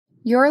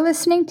You're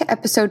listening to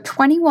episode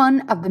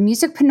 21 of the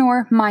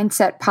Musicpreneur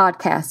Mindset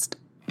Podcast.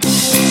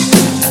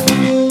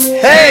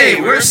 Hey,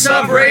 we're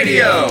Sub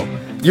Radio.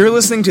 You're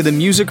listening to the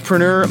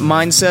Musicpreneur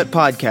Mindset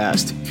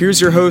Podcast.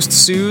 Here's your host,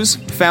 Suze,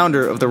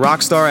 founder of the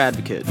Rockstar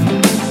Advocate.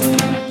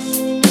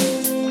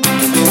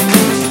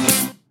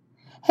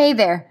 Hey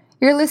there,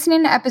 you're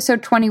listening to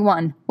episode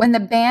 21, When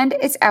the Band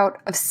is Out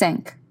of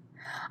Sync.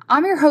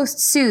 I'm your host,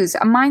 Suze,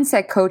 a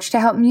mindset coach to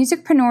help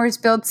musicpreneurs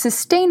build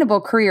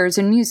sustainable careers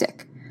in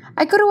music.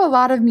 I go to a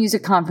lot of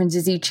music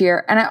conferences each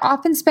year, and I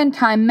often spend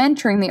time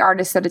mentoring the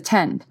artists that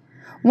attend.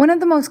 One of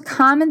the most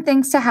common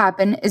things to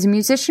happen is a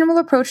musician will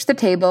approach the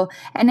table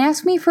and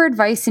ask me for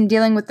advice in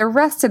dealing with the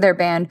rest of their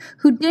band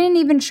who didn't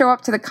even show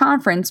up to the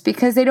conference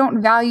because they don't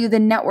value the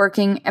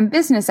networking and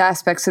business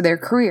aspects of their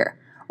career.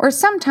 Or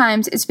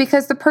sometimes it's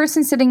because the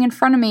person sitting in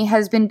front of me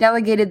has been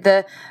delegated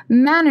the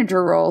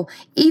manager role,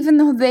 even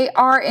though they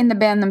are in the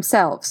band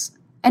themselves.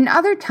 And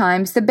other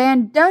times, the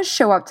band does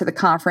show up to the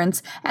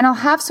conference, and I'll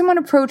have someone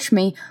approach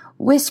me,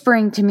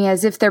 whispering to me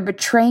as if they're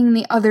betraying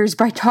the others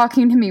by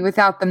talking to me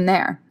without them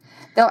there.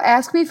 They'll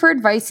ask me for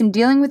advice in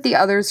dealing with the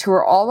others who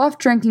are all off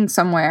drinking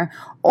somewhere,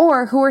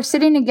 or who are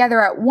sitting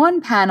together at one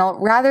panel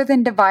rather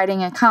than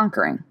dividing and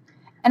conquering.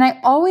 And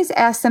I always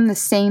ask them the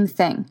same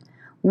thing.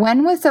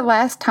 When was the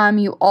last time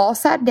you all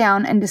sat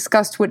down and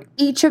discussed what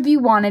each of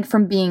you wanted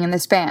from being in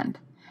this band?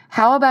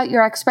 How about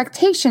your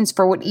expectations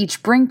for what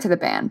each bring to the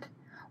band?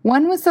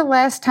 When was the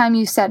last time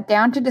you sat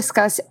down to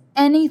discuss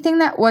anything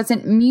that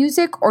wasn't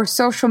music or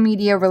social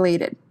media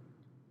related?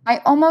 I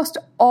almost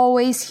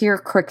always hear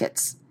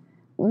crickets.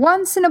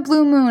 Once in a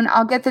blue moon,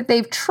 I'll get that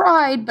they've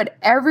tried, but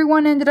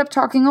everyone ended up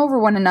talking over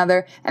one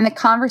another and the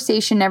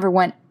conversation never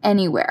went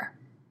anywhere.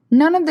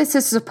 None of this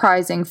is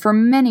surprising for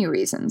many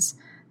reasons.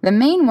 The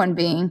main one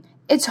being,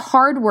 it's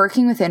hard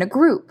working within a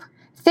group.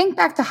 Think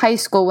back to high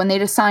school when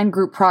they'd assign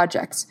group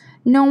projects.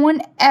 No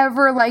one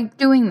ever liked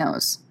doing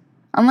those.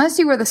 Unless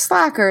you were the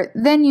slacker,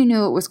 then you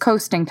knew it was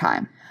coasting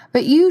time.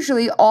 But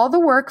usually all the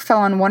work fell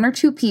on one or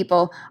two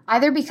people,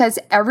 either because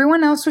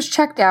everyone else was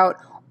checked out,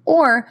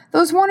 or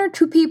those one or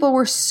two people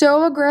were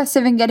so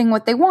aggressive in getting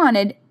what they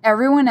wanted,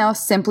 everyone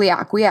else simply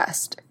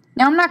acquiesced.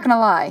 Now, I'm not going to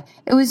lie,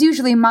 it was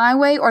usually my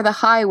way or the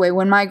highway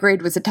when my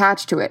grade was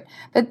attached to it,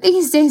 but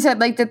these days I'd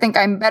like to think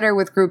I'm better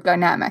with group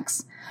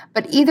dynamics.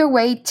 But either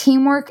way,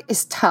 teamwork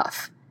is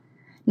tough.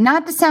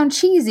 Not to sound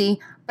cheesy,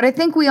 but I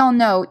think we all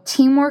know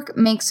teamwork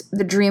makes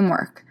the dream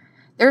work.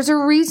 There's a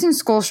reason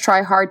schools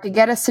try hard to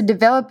get us to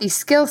develop these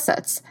skill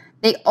sets.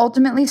 They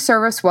ultimately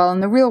serve us well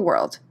in the real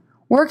world.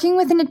 Working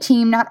within a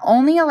team not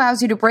only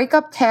allows you to break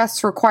up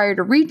tasks required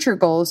to reach your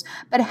goals,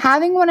 but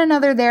having one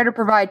another there to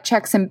provide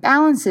checks and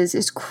balances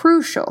is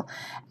crucial,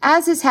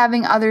 as is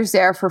having others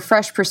there for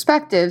fresh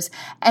perspectives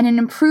and an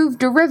improved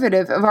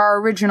derivative of our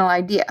original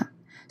idea.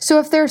 So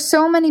if there are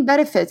so many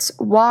benefits,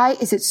 why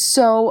is it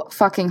so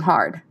fucking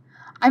hard?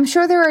 I'm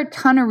sure there are a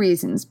ton of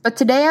reasons, but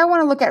today I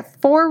want to look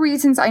at 4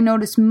 reasons I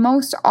notice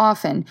most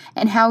often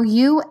and how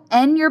you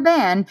and your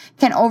band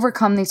can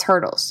overcome these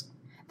hurdles.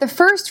 The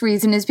first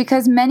reason is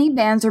because many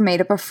bands are made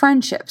up of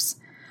friendships.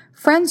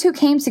 Friends who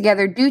came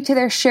together due to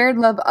their shared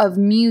love of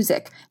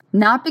music,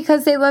 not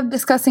because they love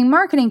discussing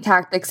marketing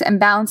tactics and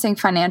balancing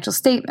financial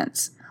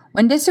statements.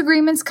 When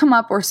disagreements come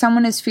up or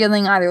someone is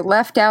feeling either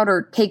left out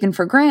or taken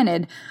for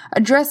granted,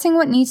 addressing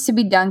what needs to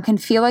be done can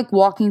feel like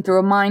walking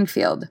through a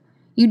minefield.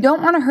 You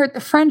don't want to hurt the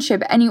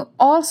friendship, and you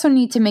also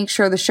need to make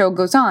sure the show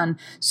goes on,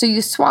 so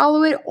you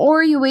swallow it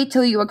or you wait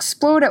till you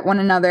explode at one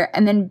another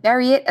and then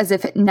bury it as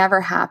if it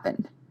never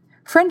happened.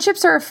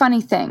 Friendships are a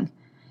funny thing.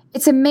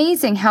 It's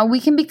amazing how we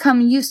can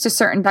become used to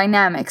certain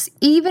dynamics,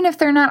 even if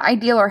they're not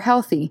ideal or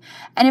healthy,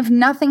 and if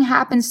nothing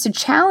happens to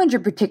challenge a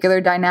particular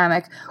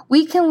dynamic,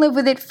 we can live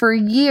with it for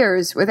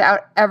years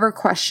without ever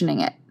questioning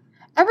it.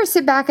 Ever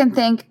sit back and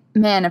think,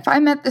 man, if I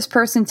met this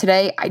person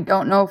today, I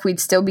don't know if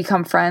we'd still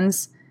become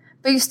friends?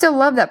 But you still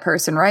love that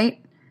person,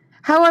 right?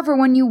 However,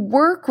 when you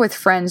work with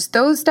friends,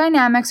 those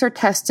dynamics are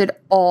tested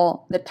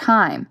all the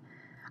time.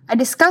 I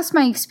discussed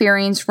my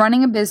experience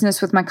running a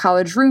business with my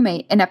college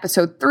roommate in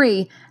episode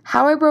 3,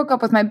 how I broke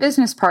up with my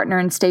business partner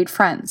and stayed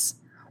friends.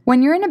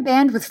 When you're in a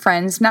band with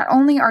friends, not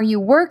only are you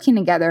working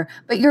together,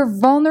 but you're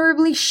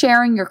vulnerably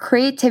sharing your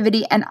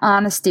creativity and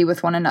honesty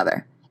with one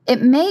another.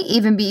 It may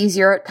even be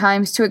easier at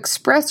times to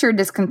express your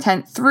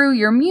discontent through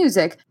your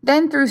music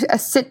than through a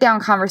sit-down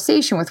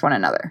conversation with one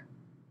another.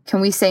 Can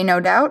we say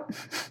no doubt?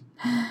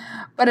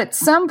 But at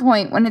some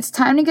point, when it's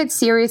time to get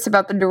serious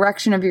about the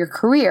direction of your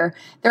career,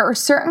 there are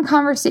certain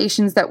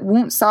conversations that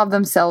won't solve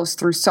themselves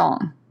through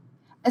song.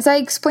 As I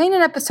explained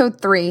in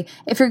episode 3,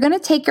 if you're going to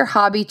take your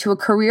hobby to a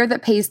career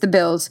that pays the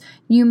bills,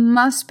 you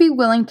must be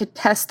willing to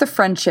test the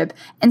friendship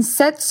and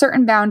set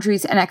certain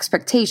boundaries and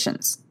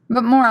expectations.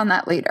 But more on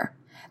that later.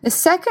 The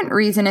second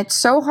reason it's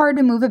so hard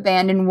to move a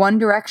band in one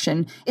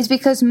direction is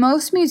because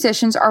most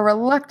musicians are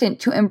reluctant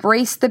to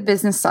embrace the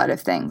business side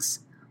of things.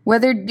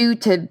 Whether due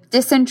to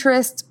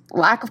disinterest,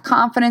 lack of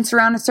confidence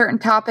around a certain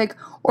topic,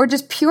 or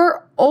just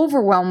pure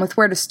overwhelm with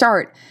where to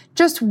start,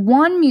 just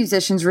one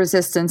musician's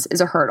resistance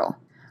is a hurdle.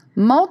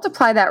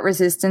 Multiply that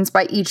resistance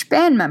by each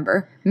band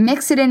member,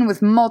 mix it in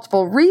with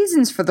multiple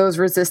reasons for those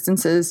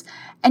resistances,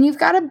 and you've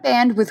got a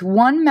band with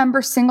one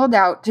member singled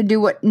out to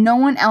do what no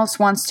one else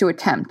wants to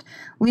attempt,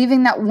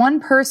 leaving that one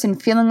person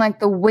feeling like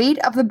the weight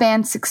of the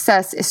band's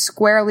success is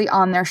squarely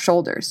on their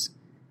shoulders.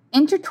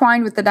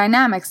 Intertwined with the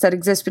dynamics that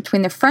exist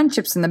between the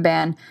friendships in the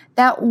band,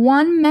 that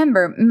one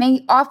member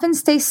may often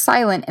stay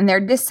silent in their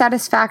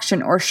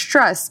dissatisfaction or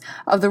stress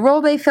of the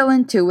role they fell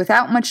into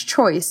without much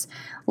choice,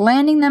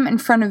 landing them in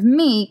front of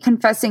me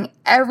confessing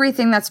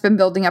everything that's been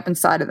building up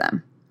inside of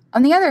them.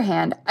 On the other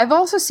hand, I've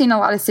also seen a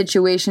lot of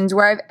situations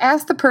where I've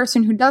asked the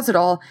person who does it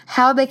all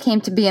how they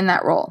came to be in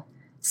that role.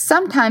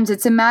 Sometimes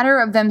it's a matter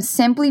of them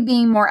simply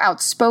being more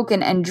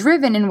outspoken and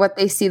driven in what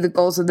they see the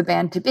goals of the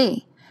band to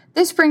be.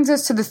 This brings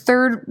us to the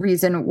third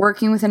reason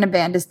working within a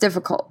band is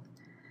difficult.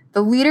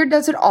 The leader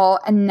does it all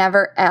and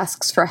never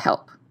asks for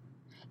help.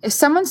 If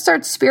someone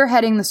starts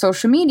spearheading the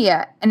social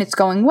media and it's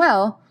going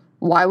well,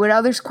 why would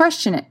others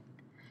question it?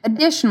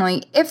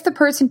 Additionally, if the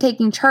person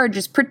taking charge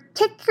is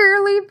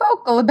particularly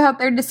vocal about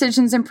their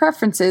decisions and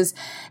preferences,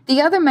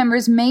 the other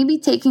members may be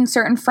taking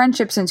certain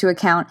friendships into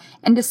account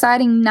and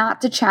deciding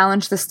not to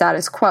challenge the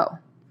status quo.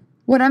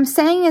 What I'm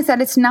saying is that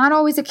it's not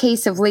always a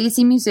case of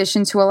lazy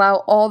musicians who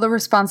allow all the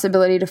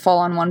responsibility to fall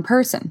on one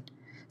person.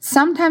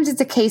 Sometimes it's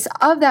a case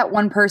of that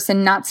one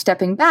person not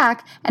stepping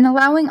back and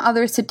allowing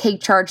others to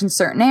take charge in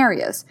certain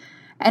areas.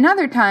 And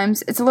other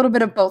times, it's a little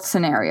bit of both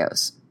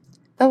scenarios.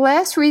 The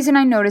last reason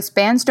I notice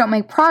bands don't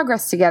make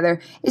progress together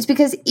is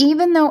because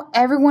even though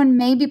everyone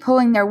may be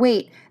pulling their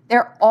weight,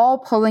 they're all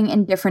pulling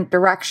in different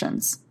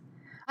directions.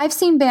 I've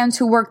seen bands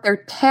who work their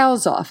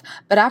tails off,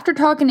 but after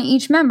talking to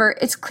each member,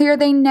 it's clear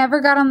they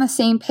never got on the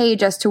same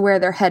page as to where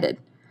they're headed.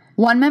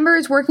 One member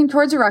is working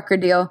towards a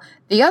record deal,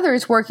 the other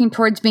is working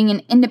towards being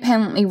an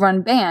independently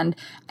run band,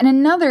 and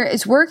another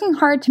is working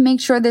hard to make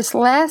sure this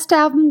last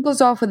album goes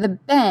off with a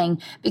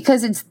bang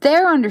because it's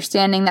their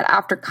understanding that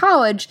after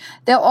college,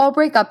 they'll all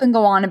break up and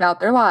go on about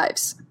their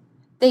lives.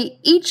 They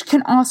each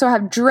can also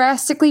have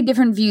drastically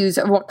different views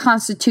of what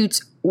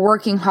constitutes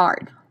working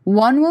hard.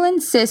 One will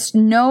insist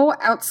no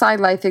outside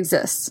life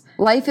exists.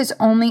 Life is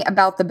only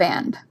about the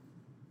band.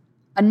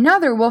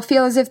 Another will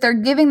feel as if they're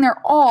giving their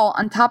all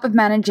on top of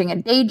managing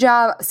a day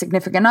job, a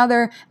significant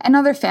other, and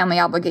other family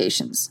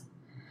obligations.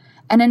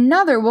 And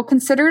another will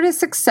consider it a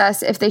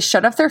success if they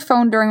shut off their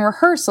phone during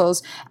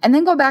rehearsals and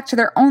then go back to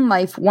their own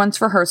life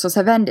once rehearsals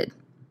have ended.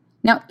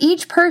 Now,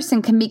 each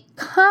person can be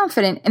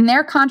confident in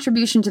their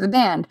contribution to the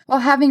band while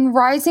having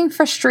rising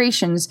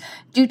frustrations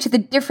due to the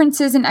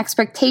differences in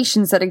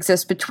expectations that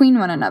exist between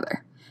one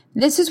another.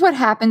 This is what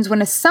happens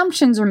when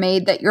assumptions are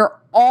made that you're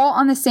all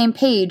on the same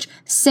page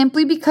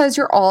simply because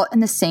you're all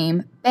in the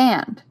same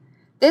band.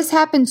 This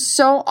happens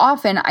so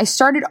often, I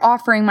started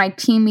offering my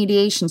team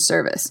mediation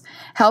service,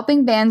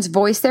 helping bands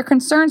voice their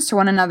concerns to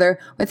one another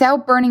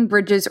without burning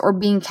bridges or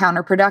being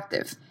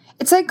counterproductive.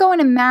 It's like going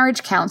to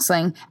marriage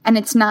counseling, and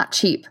it's not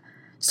cheap.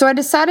 So I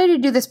decided to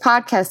do this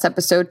podcast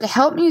episode to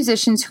help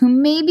musicians who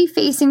may be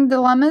facing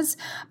dilemmas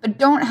but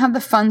don't have the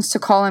funds to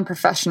call in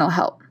professional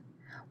help.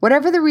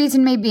 Whatever the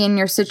reason may be in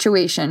your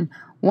situation,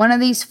 one of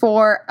these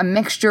four, a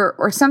mixture,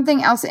 or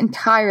something else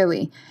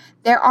entirely,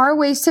 there are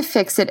ways to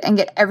fix it and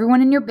get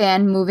everyone in your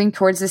band moving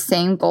towards the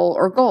same goal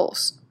or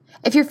goals.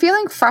 If you're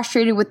feeling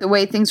frustrated with the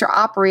way things are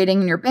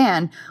operating in your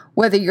band,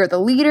 whether you're the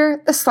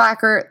leader, the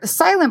slacker, the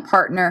silent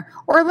partner,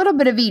 or a little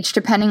bit of each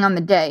depending on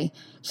the day,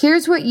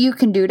 here's what you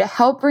can do to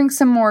help bring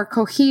some more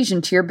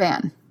cohesion to your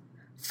band.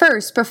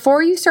 First,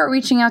 before you start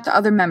reaching out to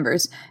other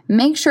members,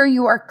 make sure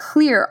you are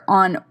clear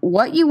on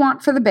what you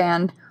want for the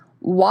band,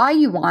 why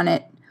you want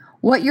it,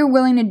 what you're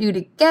willing to do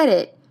to get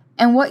it,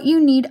 and what you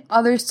need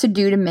others to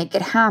do to make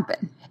it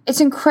happen. It's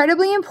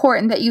incredibly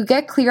important that you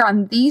get clear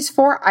on these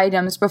 4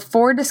 items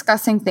before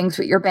discussing things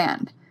with your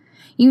band.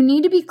 You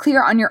need to be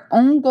clear on your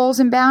own goals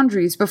and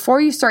boundaries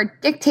before you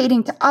start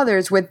dictating to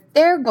others what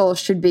their goals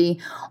should be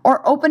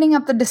or opening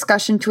up the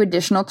discussion to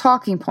additional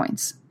talking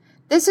points.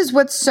 This is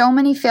what so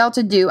many fail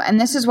to do,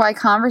 and this is why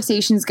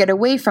conversations get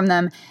away from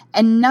them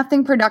and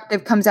nothing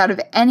productive comes out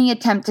of any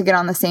attempt to get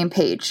on the same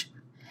page.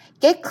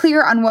 Get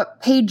clear on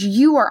what page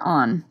you are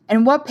on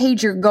and what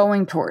page you're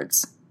going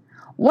towards.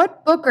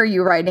 What book are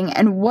you writing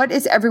and what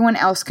is everyone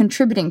else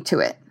contributing to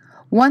it?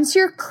 Once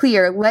you're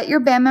clear, let your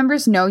band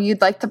members know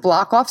you'd like to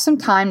block off some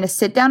time to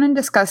sit down and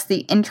discuss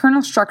the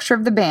internal structure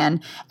of the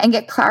band and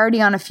get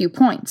clarity on a few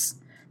points.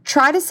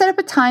 Try to set up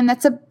a time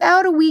that's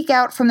about a week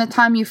out from the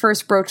time you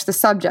first broach the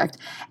subject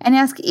and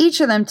ask each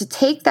of them to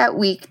take that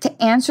week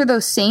to answer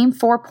those same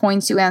 4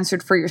 points you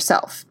answered for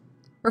yourself.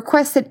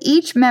 Request that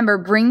each member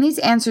bring these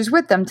answers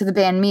with them to the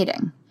band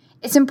meeting.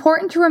 It's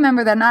important to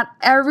remember that not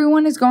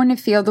everyone is going to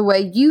feel the way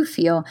you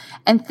feel,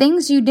 and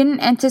things you didn't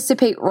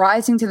anticipate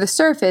rising to the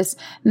surface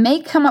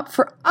may come up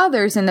for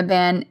others in the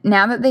band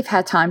now that they've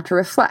had time to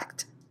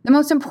reflect. The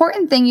most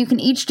important thing you can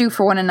each do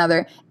for one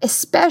another,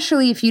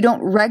 especially if you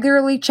don't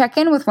regularly check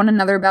in with one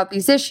another about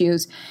these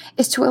issues,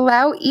 is to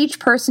allow each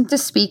person to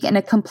speak in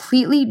a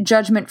completely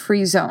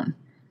judgment-free zone.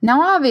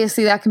 Now,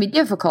 obviously, that can be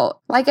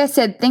difficult. Like I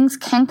said, things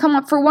can come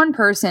up for one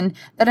person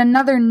that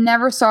another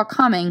never saw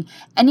coming,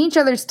 and each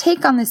other's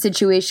take on the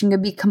situation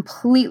could be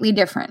completely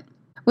different.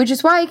 Which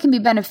is why it can be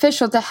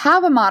beneficial to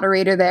have a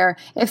moderator there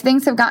if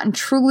things have gotten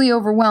truly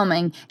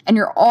overwhelming and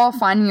you're all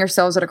finding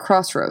yourselves at a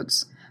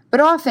crossroads. But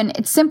often,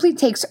 it simply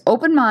takes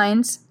open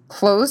minds,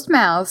 closed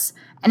mouths,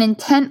 and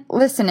intent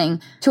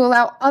listening to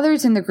allow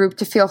others in the group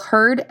to feel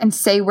heard and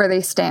say where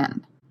they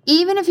stand.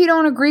 Even if you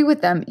don't agree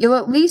with them, you'll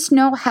at least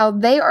know how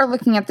they are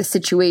looking at the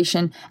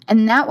situation,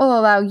 and that will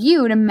allow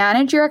you to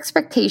manage your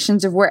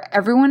expectations of where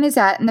everyone is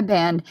at in the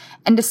band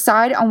and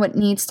decide on what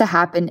needs to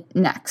happen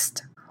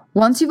next.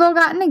 Once you've all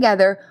gotten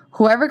together,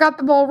 whoever got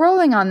the ball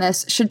rolling on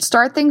this should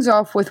start things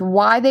off with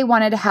why they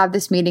wanted to have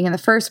this meeting in the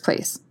first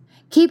place.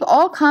 Keep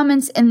all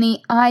comments in the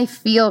I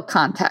feel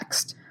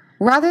context.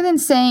 Rather than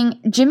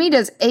saying, Jimmy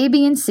does A,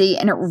 B, and C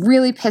and it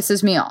really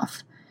pisses me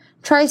off.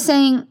 Try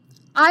saying,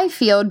 I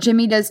feel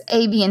Jimmy does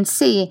A, B, and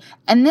C,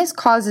 and this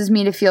causes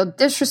me to feel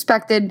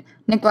disrespected,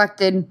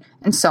 neglected,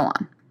 and so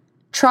on.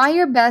 Try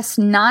your best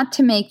not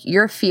to make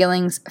your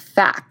feelings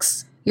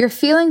facts. Your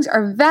feelings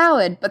are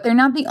valid, but they're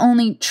not the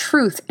only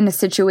truth in a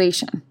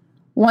situation.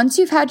 Once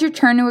you've had your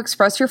turn to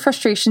express your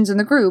frustrations in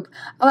the group,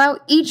 allow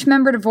each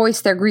member to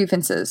voice their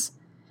grievances.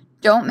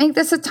 Don't make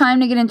this a time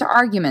to get into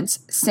arguments.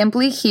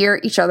 Simply hear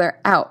each other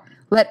out.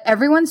 Let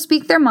everyone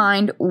speak their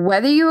mind,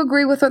 whether you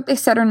agree with what they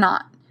said or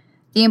not.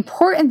 The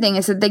important thing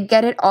is that they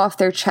get it off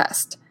their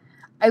chest.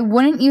 I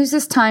wouldn't use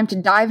this time to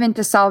dive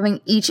into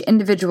solving each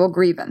individual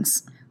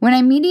grievance. When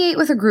I mediate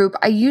with a group,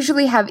 I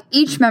usually have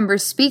each member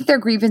speak their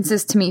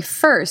grievances to me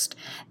first,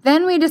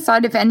 then we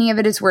decide if any of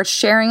it is worth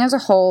sharing as a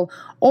whole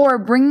or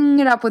bringing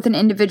it up with an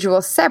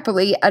individual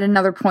separately at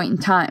another point in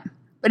time.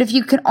 But if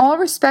you can all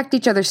respect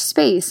each other's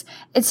space,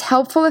 it's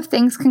helpful if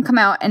things can come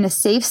out in a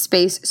safe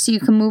space so you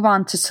can move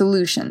on to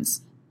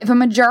solutions. If a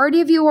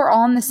majority of you are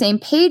all on the same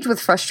page with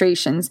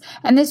frustrations,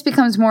 and this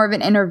becomes more of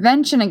an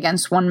intervention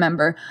against one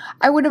member,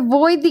 I would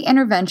avoid the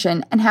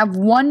intervention and have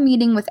one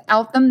meeting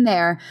without them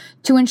there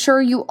to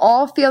ensure you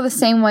all feel the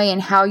same way in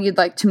how you'd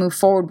like to move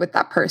forward with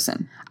that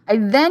person. I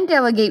then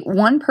delegate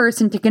one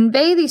person to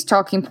convey these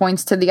talking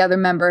points to the other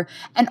member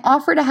and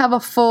offer to have a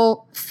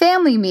full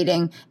family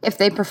meeting if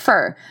they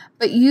prefer,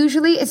 but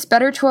usually it's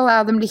better to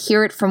allow them to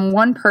hear it from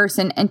one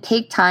person and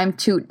take time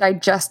to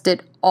digest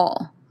it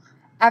all.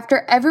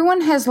 After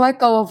everyone has let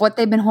go of what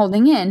they've been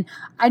holding in,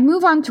 I'd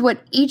move on to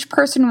what each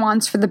person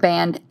wants for the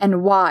band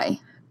and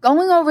why.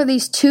 Going over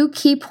these two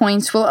key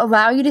points will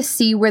allow you to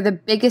see where the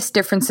biggest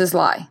differences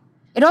lie.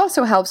 It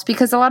also helps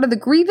because a lot of the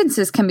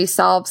grievances can be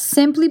solved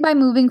simply by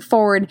moving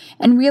forward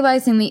and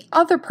realizing the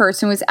other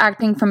person was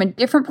acting from a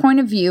different point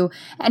of view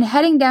and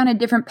heading down a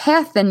different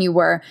path than you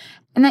were,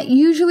 and that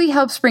usually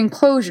helps bring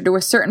closure to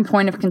a certain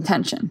point of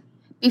contention.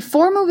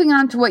 Before moving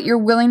on to what you're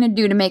willing to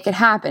do to make it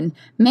happen,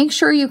 make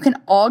sure you can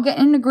all get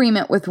in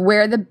agreement with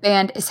where the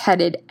band is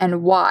headed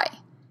and why.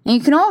 Now,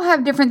 you can all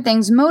have different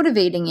things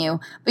motivating you,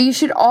 but you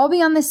should all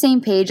be on the same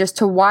page as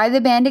to why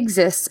the band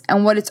exists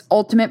and what its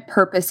ultimate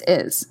purpose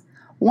is.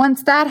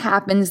 Once that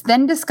happens,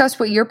 then discuss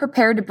what you're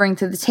prepared to bring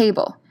to the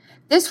table.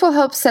 This will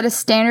help set a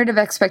standard of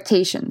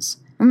expectations.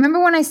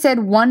 Remember when I said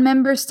one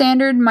member's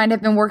standard might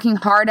have been working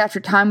hard after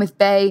time with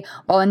Bay,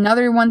 while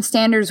another one's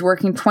standard is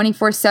working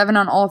 24/7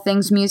 on all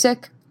things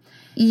music?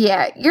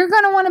 Yeah, you're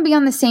going to want to be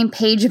on the same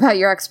page about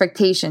your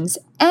expectations,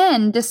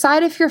 and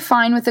decide if you're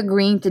fine with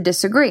agreeing to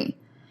disagree.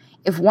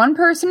 If one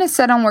person is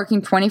set on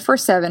working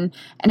 24/7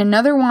 and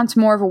another wants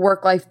more of a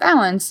work-life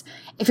balance,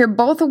 if you're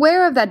both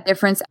aware of that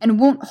difference and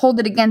won't hold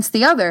it against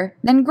the other,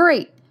 then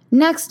great.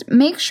 Next,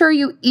 make sure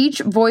you each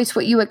voice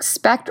what you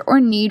expect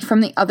or need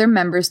from the other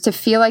members to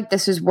feel like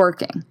this is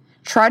working.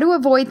 Try to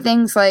avoid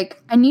things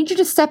like, I need you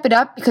to step it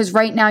up because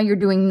right now you're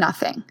doing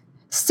nothing.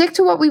 Stick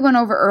to what we went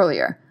over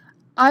earlier.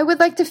 I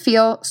would like to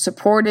feel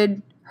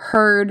supported,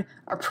 heard,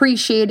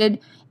 appreciated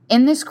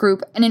in this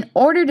group, and in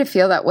order to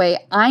feel that way,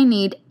 I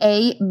need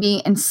A,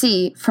 B, and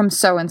C from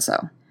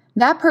so-and-so.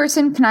 That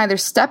person can either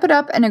step it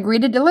up and agree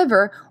to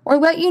deliver or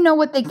let you know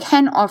what they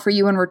can offer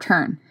you in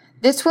return.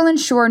 This will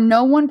ensure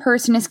no one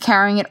person is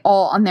carrying it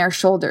all on their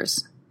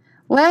shoulders.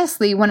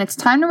 Lastly, when it's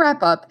time to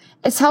wrap up,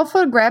 it's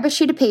helpful to grab a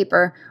sheet of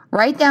paper,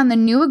 write down the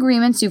new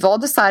agreements you've all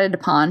decided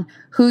upon,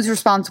 who's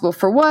responsible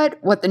for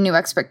what the new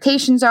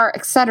expectations are,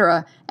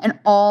 etc., and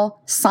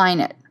all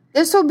sign it.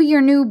 This will be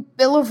your new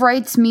Bill of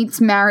Rights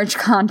meets marriage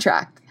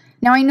contract.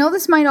 Now, I know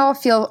this might all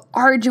feel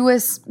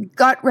arduous,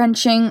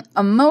 gut-wrenching,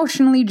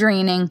 emotionally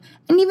draining,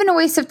 and even a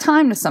waste of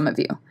time to some of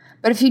you.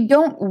 But if you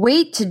don't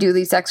wait to do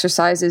these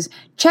exercises,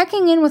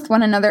 checking in with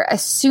one another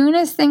as soon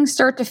as things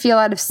start to feel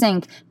out of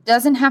sync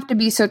doesn't have to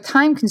be so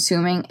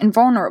time-consuming and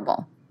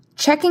vulnerable.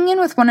 Checking in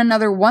with one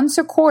another once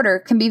a quarter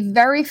can be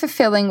very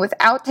fulfilling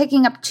without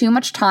taking up too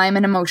much time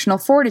and emotional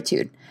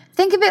fortitude.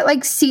 Think of it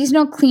like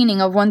seasonal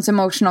cleaning of one's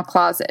emotional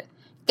closet.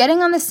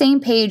 Getting on the same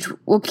page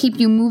will keep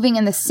you moving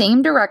in the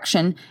same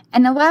direction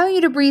and allow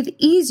you to breathe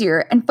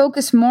easier and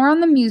focus more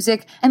on the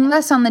music and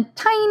less on the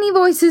tiny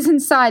voices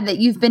inside that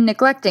you've been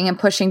neglecting and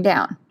pushing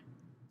down.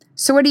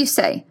 So what do you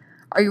say?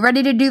 Are you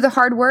ready to do the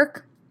hard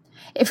work?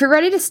 If you're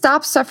ready to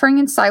stop suffering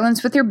in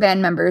silence with your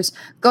band members,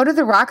 go to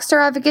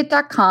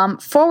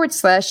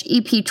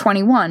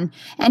therockstaradvocate.com/EP21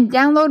 and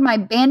download my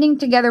Banding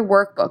Together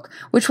workbook,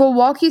 which will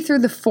walk you through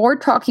the 4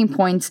 talking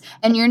points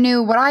and your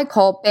new, what I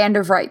call, Band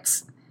of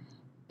Rights.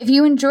 If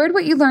you enjoyed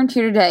what you learned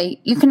here today,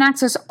 you can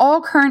access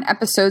all current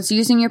episodes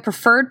using your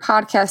preferred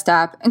podcast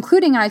app,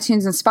 including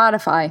iTunes and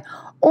Spotify,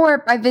 or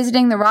by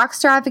visiting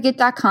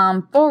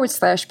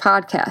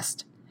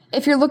therockstaradvocate.com/podcast.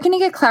 If you're looking to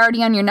get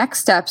clarity on your next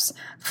steps,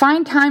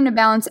 find time to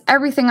balance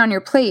everything on your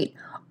plate,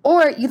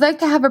 or you'd like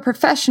to have a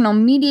professional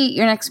mediate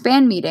your next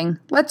band meeting,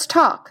 let's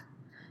talk.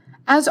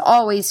 As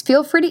always,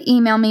 feel free to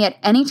email me at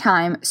any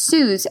time,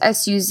 Suz,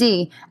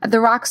 S-U-Z, at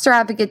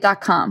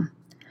therockstaradvocate.com.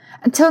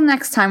 Until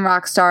next time,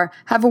 Rockstar,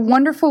 have a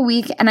wonderful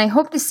week, and I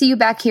hope to see you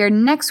back here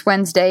next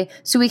Wednesday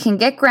so we can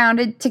get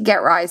grounded to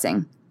get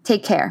rising.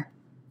 Take care.